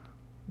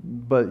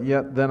 but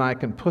yet then I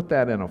can put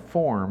that in a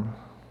form,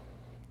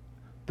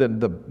 then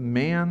the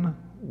man,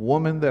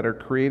 woman that are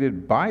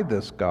created by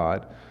this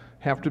God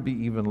have to be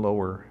even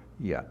lower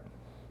yet.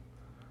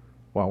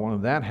 Well,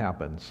 when that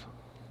happens,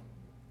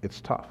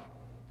 it's tough,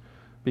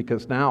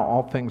 because now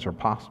all things are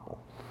possible.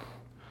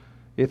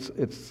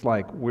 It's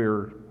like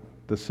we're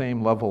the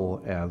same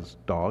level as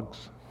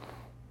dogs,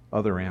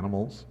 other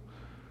animals,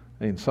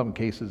 in some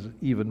cases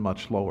even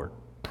much lower.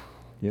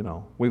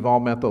 We've all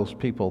met those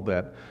people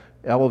that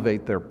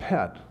elevate their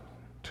pet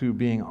to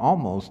being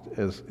almost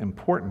as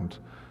important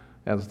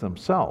as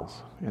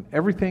themselves. And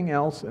everything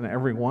else and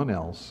everyone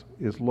else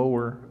is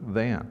lower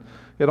than.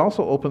 It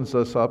also opens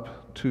us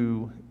up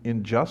to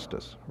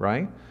injustice,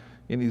 right?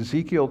 In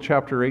Ezekiel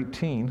chapter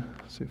 18,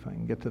 let's see if I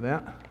can get to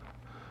that.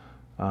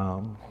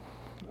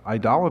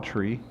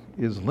 Idolatry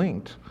is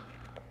linked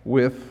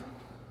with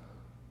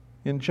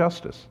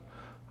injustice.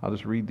 I'll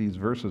just read these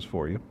verses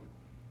for you.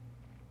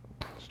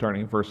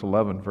 Starting in verse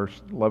 11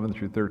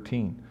 through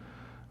 13.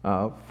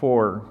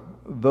 For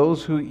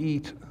those who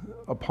eat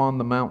upon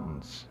the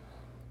mountains,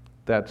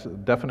 that's a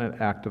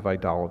definite act of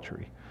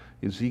idolatry.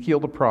 Ezekiel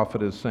the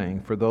prophet is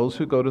saying, for those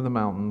who go to the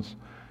mountains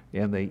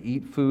and they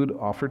eat food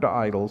offered to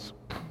idols,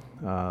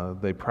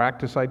 they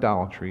practice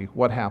idolatry,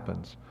 what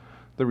happens?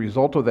 The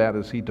result of that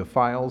is he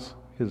defiles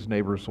his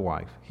neighbor's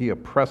wife. He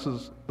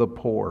oppresses the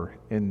poor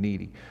and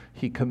needy.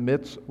 He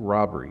commits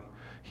robbery.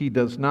 He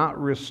does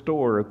not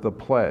restore the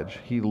pledge.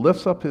 He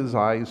lifts up his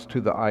eyes to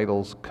the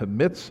idols,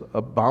 commits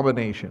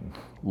abomination,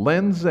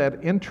 lends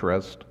at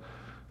interest,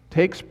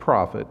 takes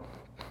profit.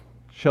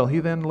 Shall he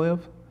then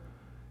live?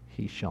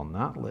 He shall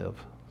not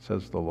live,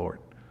 says the Lord.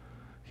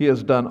 He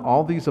has done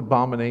all these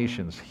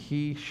abominations.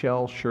 He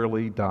shall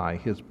surely die.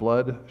 His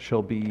blood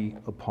shall be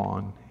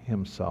upon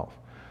himself.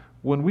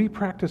 When we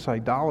practice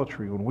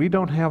idolatry, when we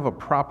don't have a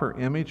proper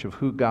image of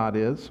who God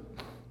is,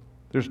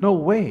 there's no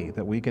way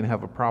that we can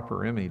have a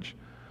proper image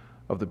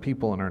of the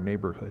people in our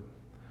neighborhood,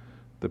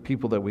 the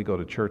people that we go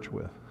to church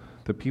with,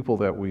 the people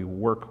that we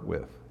work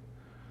with.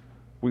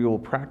 We will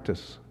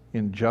practice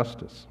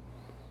injustice.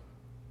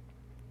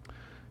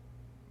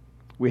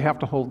 We have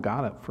to hold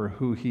God up for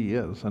who he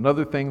is.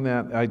 Another thing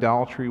that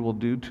idolatry will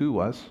do to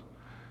us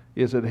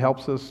is it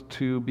helps us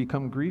to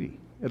become greedy.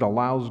 It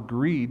allows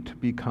greed to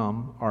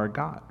become our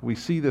God. We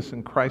see this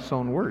in Christ's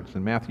own words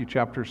in Matthew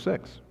chapter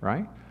 6,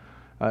 right?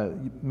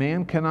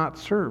 Man cannot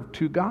serve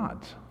two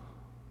gods.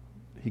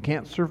 He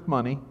can't serve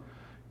money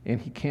and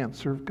he can't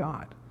serve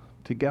God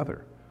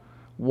together.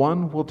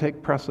 One will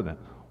take precedent.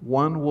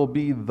 One will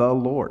be the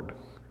Lord.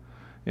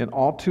 And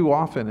all too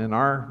often in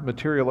our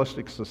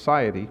materialistic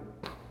society,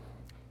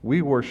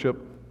 we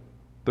worship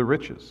the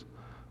riches,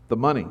 the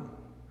money.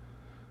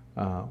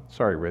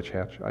 Sorry, Rich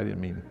Hatch, I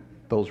didn't mean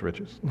those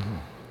riches.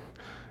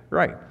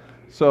 Right.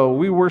 So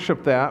we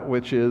worship that,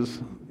 which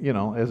is,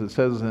 as it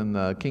says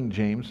in King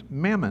James,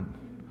 mammon.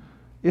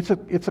 It's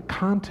a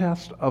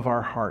contest of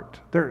our heart.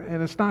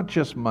 And it's not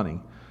just money.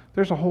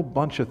 There's a whole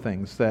bunch of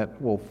things that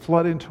will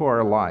flood into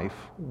our life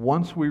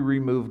once we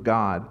remove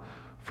God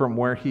from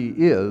where he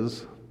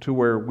is to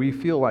where we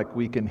feel like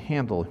we can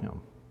handle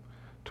him,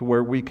 to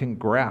where we can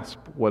grasp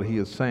what he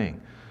is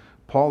saying.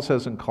 Paul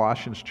says in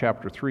Colossians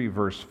chapter 3,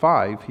 verse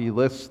 5, he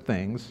lists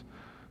things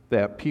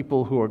that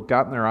people who have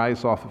gotten their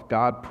eyes off of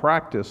God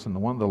practice,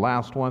 and one of the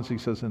last ones he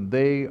says, and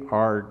they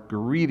are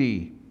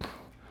greedy.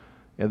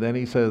 And then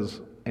he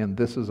says, and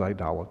this is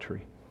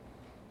idolatry.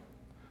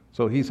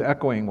 So he's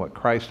echoing what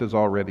Christ has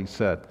already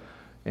said,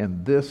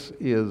 and this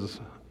is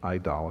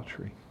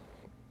idolatry.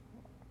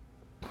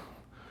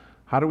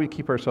 How do we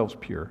keep ourselves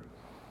pure?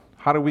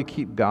 How do we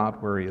keep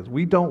God where he is?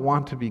 We don't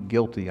want to be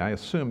guilty. I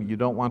assume you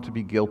don't want to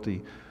be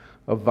guilty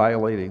of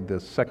violating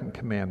this second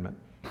commandment,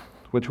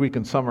 which we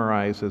can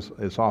summarize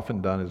as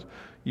often done as,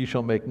 you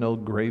shall make no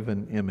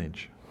graven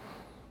image.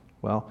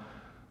 Well,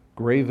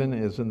 graven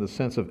is in the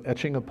sense of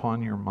etching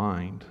upon your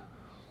mind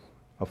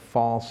a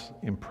false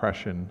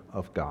impression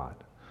of God.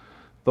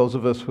 Those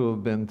of us who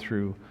have been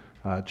through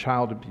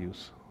child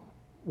abuse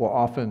will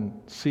often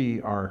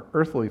see our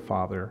earthly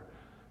father,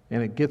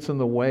 and it gets in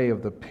the way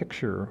of the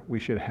picture we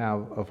should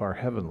have of our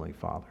heavenly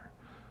Father.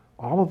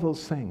 All of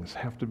those things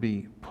have to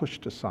be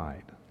pushed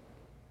aside.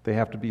 They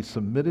have to be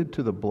submitted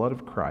to the blood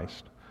of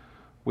Christ.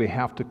 We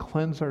have to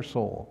cleanse our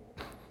soul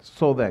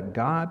so that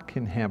God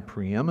can have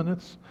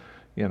preeminence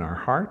in our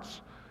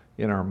hearts,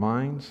 in our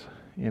minds,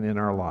 and in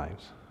our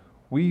lives.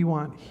 We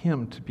want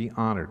him to be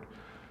honored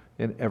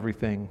in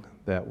everything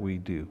that we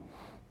do.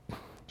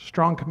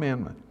 Strong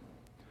commandment.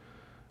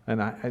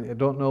 And I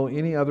don't know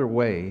any other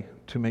way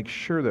to make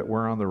sure that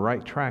we're on the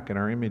right track in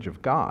our image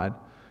of God,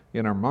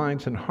 in our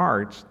minds and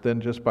hearts,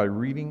 than just by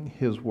reading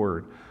his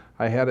word.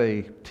 I had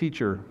a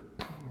teacher,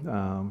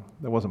 that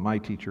wasn't my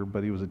teacher,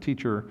 but he was a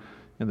teacher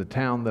in the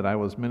town that I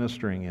was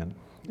ministering in.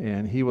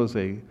 And he was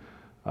a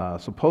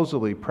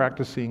supposedly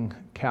practicing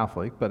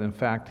Catholic, but in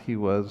fact he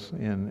was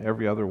in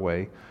every other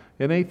way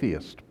an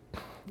atheist.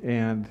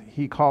 And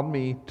he called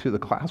me to the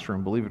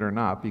classroom, believe it or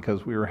not,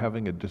 because we were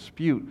having a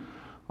dispute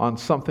on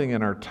something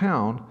in our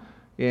town,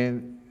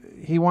 and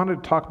he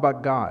wanted to talk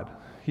about God.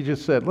 He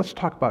just said, let's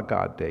talk about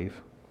God, Dave.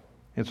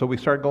 And so we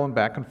started going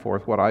back and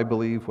forth, what I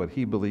believe, what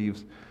he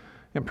believes.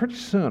 And pretty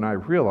soon I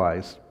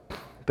realized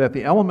that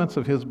the elements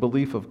of his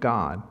belief of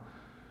God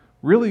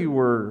really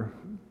were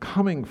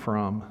coming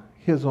from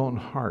his own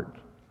heart.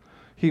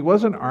 He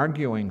wasn't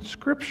arguing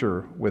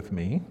Scripture with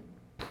me.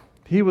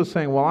 He was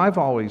saying, well, I've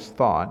always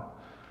thought,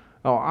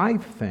 I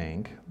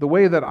think, the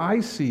way that I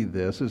see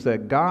this is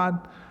that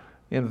God,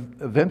 and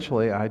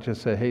eventually I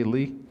just said, hey,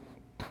 Lee,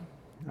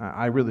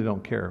 I really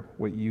don't care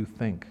what you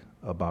think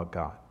about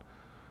God.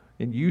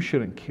 And you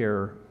shouldn't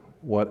care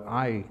what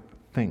I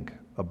think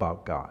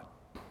about God.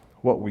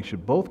 What we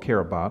should both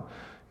care about,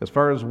 as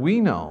far as we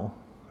know,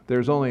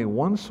 there's only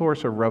one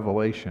source of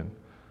revelation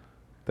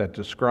that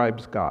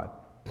describes God,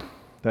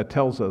 that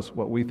tells us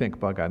what we think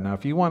about God. Now,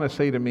 if you want to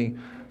say to me,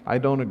 I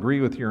don't agree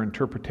with your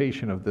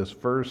interpretation of this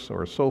verse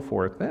or so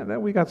forth,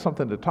 then we got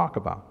something to talk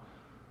about.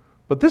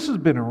 But this has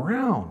been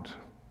around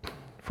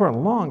for a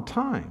long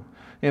time.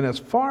 And as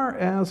far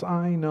as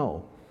I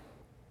know,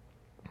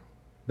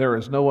 there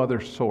is no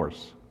other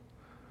source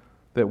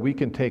that we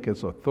can take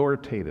as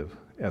authoritative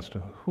as to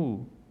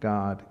who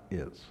God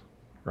is,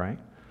 right?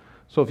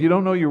 So if you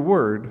don't know your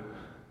word,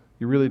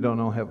 you really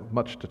don't have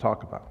much to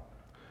talk about.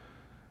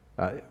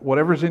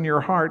 Whatever's in your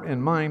heart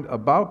and mind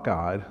about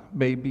God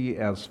may be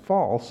as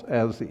false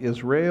as the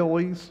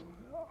Israelis'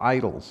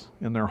 idols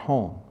in their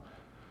home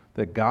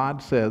that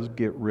God says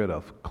get rid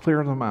of.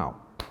 Clear them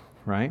out,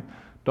 right?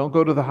 Don't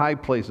go to the high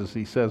places,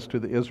 he says to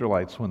the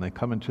Israelites when they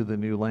come into the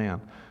new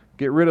land.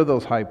 Get rid of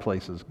those high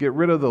places. Get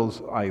rid of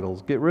those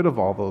idols. Get rid of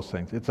all those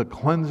things. It's a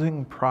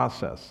cleansing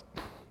process.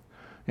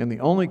 And the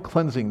only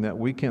cleansing that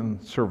we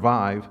can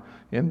survive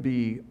and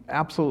be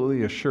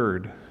absolutely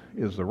assured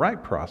is the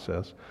right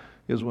process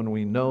is when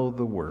we know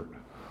the Word.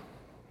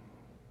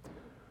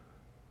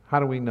 How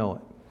do we know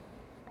it?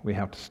 We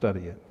have to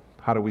study it.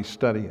 How do we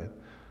study it?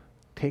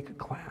 Take a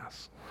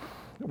class.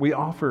 We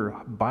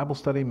offer Bible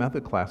study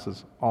method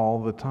classes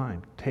all the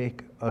time.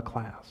 Take a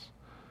class.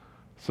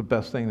 It's the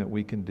best thing that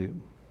we can do.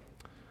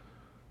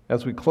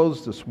 As we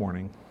close this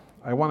morning,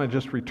 I want to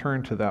just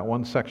return to that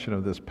one section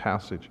of this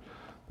passage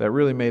that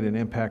really made an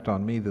impact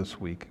on me this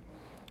week,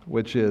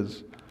 which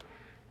is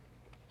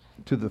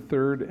to the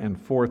third and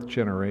fourth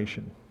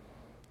generation.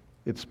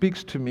 It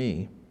speaks to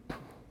me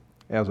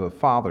as a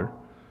father,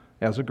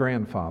 as a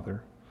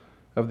grandfather,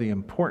 of the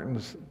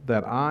importance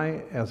that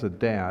I, as a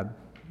dad,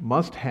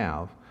 must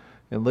have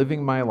in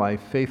living my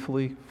life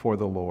faithfully for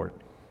the Lord.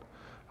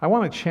 I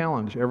want to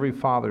challenge every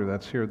father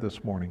that's here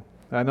this morning.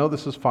 I know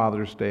this is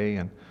Father's Day,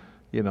 and,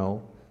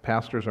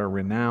 pastors are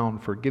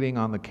renowned for getting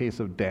on the case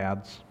of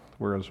dads,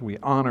 whereas we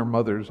honor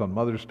mothers on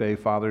Mother's Day.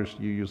 Fathers,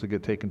 you usually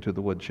get taken to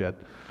the woodshed.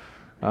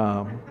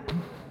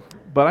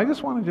 But I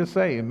just want to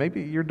say,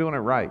 maybe you're doing it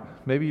right.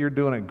 Maybe you're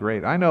doing it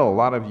great. I know a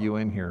lot of you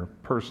in here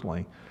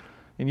personally,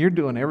 and you're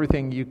doing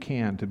everything you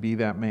can to be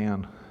that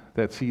man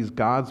that sees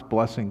God's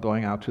blessing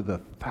going out to the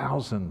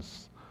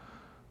thousands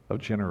of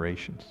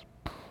generations.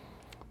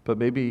 But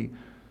maybe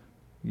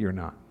you're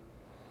not.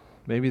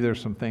 Maybe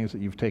there's some things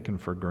that you've taken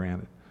for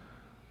granted.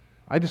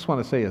 I just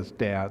want to say, as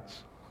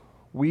dads,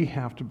 we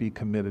have to be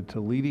committed to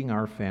leading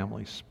our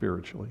families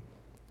spiritually.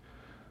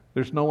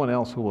 There's no one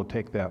else who will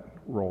take that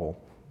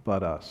role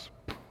but us.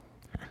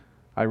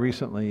 I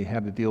recently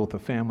had to deal with a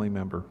family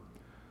member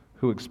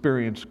who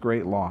experienced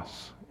great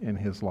loss in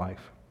his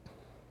life.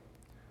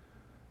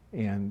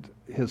 And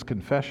his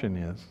confession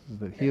is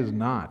that he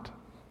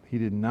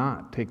did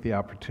not take the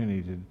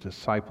opportunity to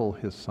disciple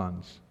his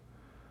sons.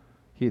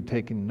 He had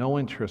taken no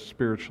interest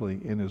spiritually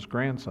in his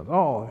grandsons.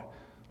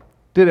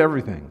 Did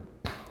everything.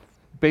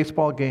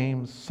 Baseball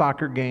games,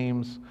 soccer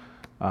games,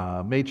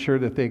 made sure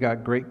that they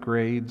got great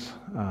grades,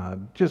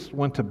 just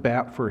went to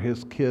bat for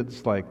his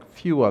kids like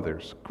few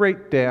others.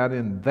 Great dad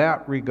in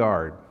that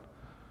regard.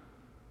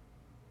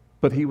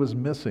 But he was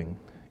missing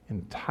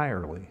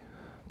entirely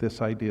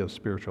this idea of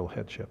spiritual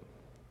headship.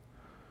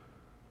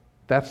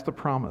 That's the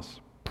promise.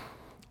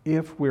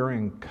 If we're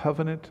in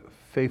covenant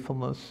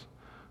faithfulness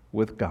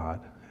with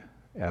God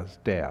as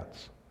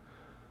dads,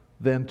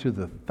 then to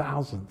the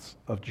thousands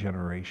of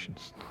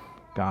generations,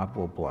 God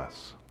will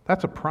bless.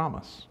 That's a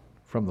promise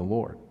from the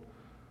Lord.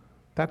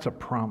 That's a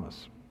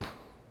promise.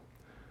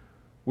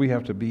 We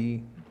have to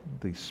be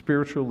the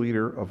spiritual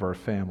leader of our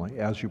family.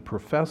 As you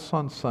profess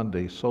on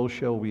Sunday, so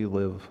shall we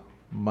live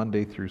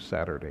Monday through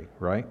Saturday,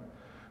 right?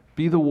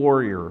 Be the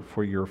warrior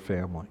for your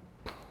family.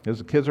 As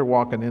the kids are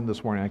walking in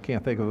this morning, I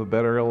can't think of a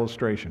better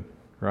illustration,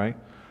 right?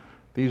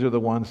 These are the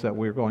ones that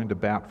we're going to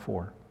bat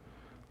for.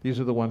 These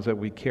are the ones that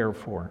we care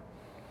for.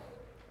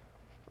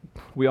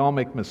 We all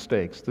make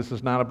mistakes. This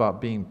is not about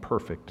being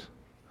perfect.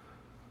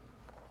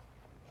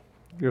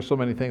 There's so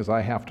many things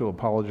I have to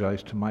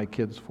apologize to my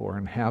kids for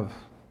and have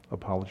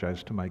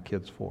apologized to my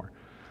kids for.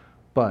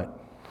 But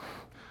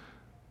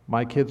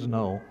my kids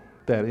know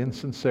that in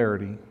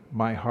sincerity,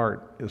 my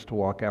heart is to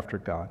walk after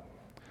God.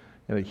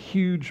 And a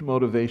huge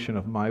motivation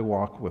of my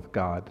walk with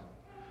God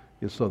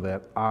is so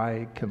that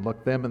I can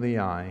look them in the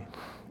eye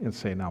and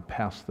say, now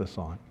pass this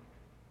on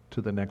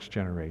to the next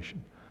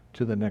generation,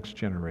 to the next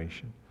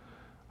generation.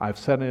 I've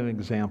set an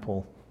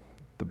example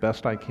the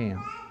best I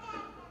can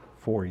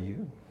for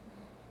you.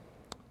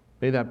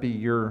 May that be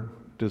your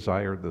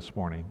desire this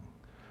morning.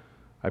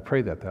 I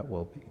pray that that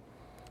will be.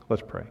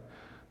 Let's pray.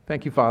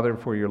 Thank you, Father,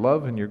 for your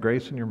love and your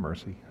grace and your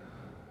mercy.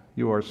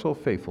 You are so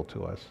faithful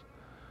to us.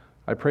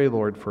 I pray,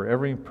 Lord, for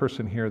every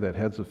person here that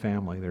heads a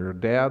family. There are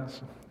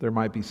dads, there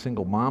might be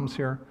single moms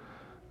here.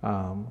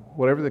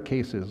 Whatever the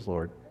case is,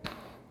 Lord,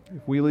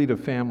 if we lead a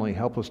family,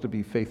 help us to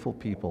be faithful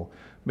people.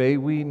 May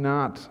we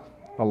not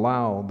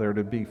allow there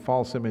to be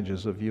false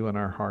images of you in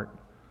our heart.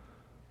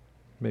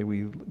 May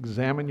we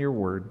examine your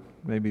word.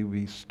 May we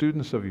be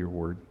students of your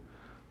word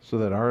so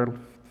that our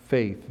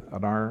faith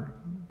and our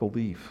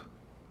belief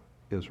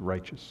is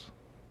righteous,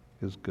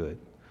 is good.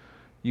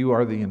 You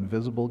are the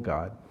invisible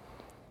God,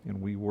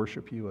 and we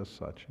worship you as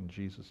such. In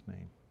Jesus'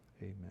 name,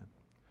 amen.